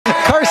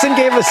Carson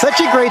gave us such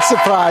a great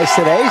surprise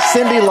today.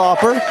 Cyndi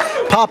Lauper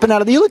popping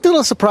out of the... You looked a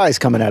little surprised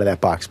coming out of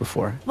that box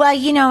before. Well,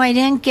 you know, I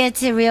didn't get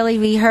to really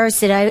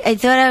rehearse it. I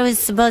thought I was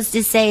supposed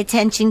to say,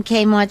 attention,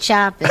 Kmart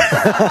shopping.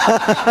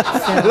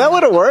 That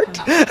would have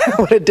worked. That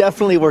would have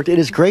definitely worked. It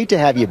is great to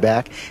have you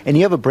back. And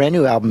you have a brand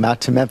new album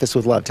out, To Memphis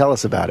with Love. Tell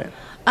us about it.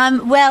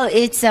 Well,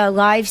 it's a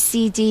live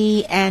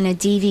CD and a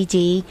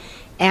DVD.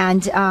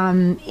 And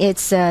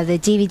it's the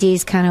DVD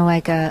is kind of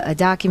like a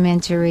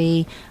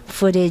documentary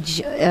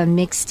footage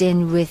mixed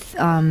in with...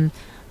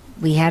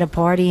 we had a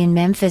party in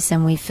Memphis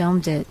and we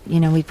filmed it. You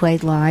know, we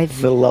played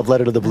live. Little love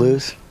letter to the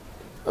blues?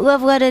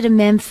 Love letter to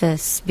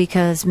Memphis,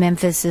 because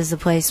Memphis is the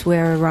place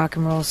where rock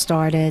and roll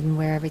started and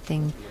where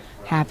everything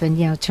happened,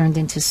 you know, turned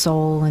into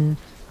soul, and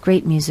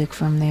great music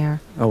from there.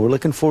 Oh, we're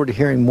looking forward to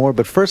hearing more.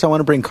 But first, I want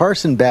to bring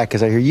Carson back,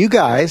 because I hear you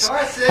guys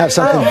have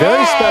something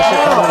very special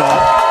coming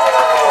up.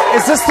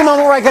 Is this the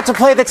moment where I get to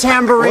play the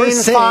tambourine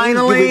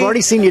finally? We've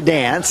already seen you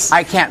dance.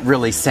 I can't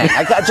really sing.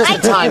 I got just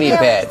a tiny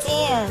bit.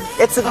 Dance.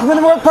 It's a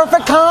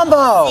perfect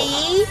combo.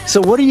 See?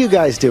 So what are you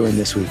guys doing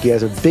this week? You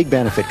guys have a big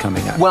benefit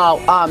coming up. Well,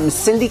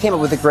 Cyndi came up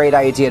with a great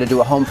idea to do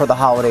a Home for the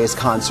Holidays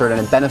concert, and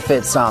it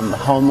benefits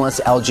homeless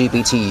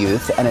LGBT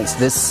youth. And it's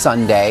this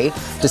Sunday,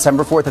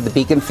 December 4th, at the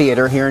Beacon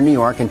Theater here in New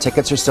York, and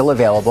tickets are still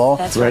available.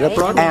 That's right up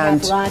Broadway.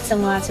 And we have lots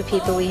and lots of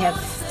people. We have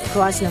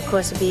Clausen, of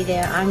course, will be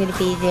there. I'm going to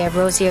be there.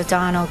 Rosie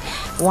O'Donnell,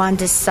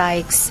 Wanda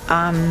Sykes,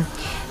 Nora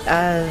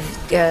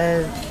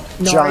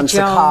John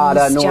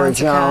Cicada, Nora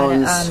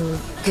Jones,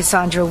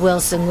 Cassandra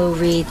Wilson, Lou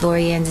Reed,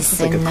 Lori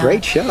Anderson. It's like a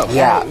great show.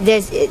 Yeah.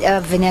 There's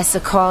Vanessa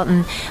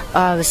Carlton,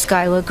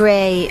 Skylar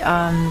Gray.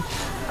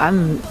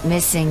 I'm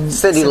missing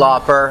Cyndi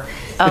Lauper.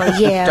 Oh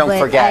yeah, Don't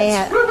forget.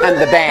 And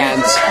the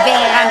band.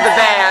 And the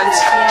band.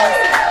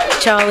 Yeah.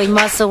 Charlie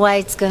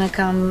Musselwhite's going to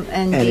come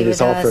and be with us. And it is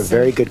all for a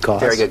very good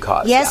cause. Very good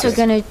cause. Yes, we're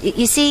going to.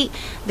 You see,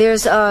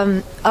 there's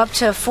up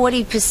to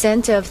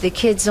 40% of the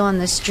kids on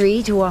the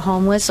street who are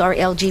homeless are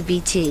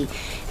LGBT,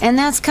 and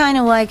that's kind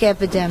of like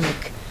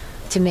epidemic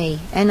to me.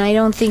 And I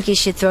don't think you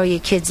should throw your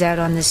kids out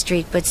on the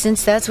street. But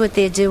since that's what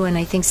they're doing,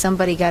 I think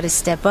somebody got to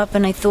step up.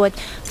 And I thought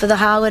for the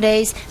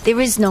holidays, there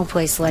is no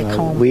place like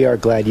home. We are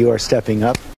glad you are stepping up.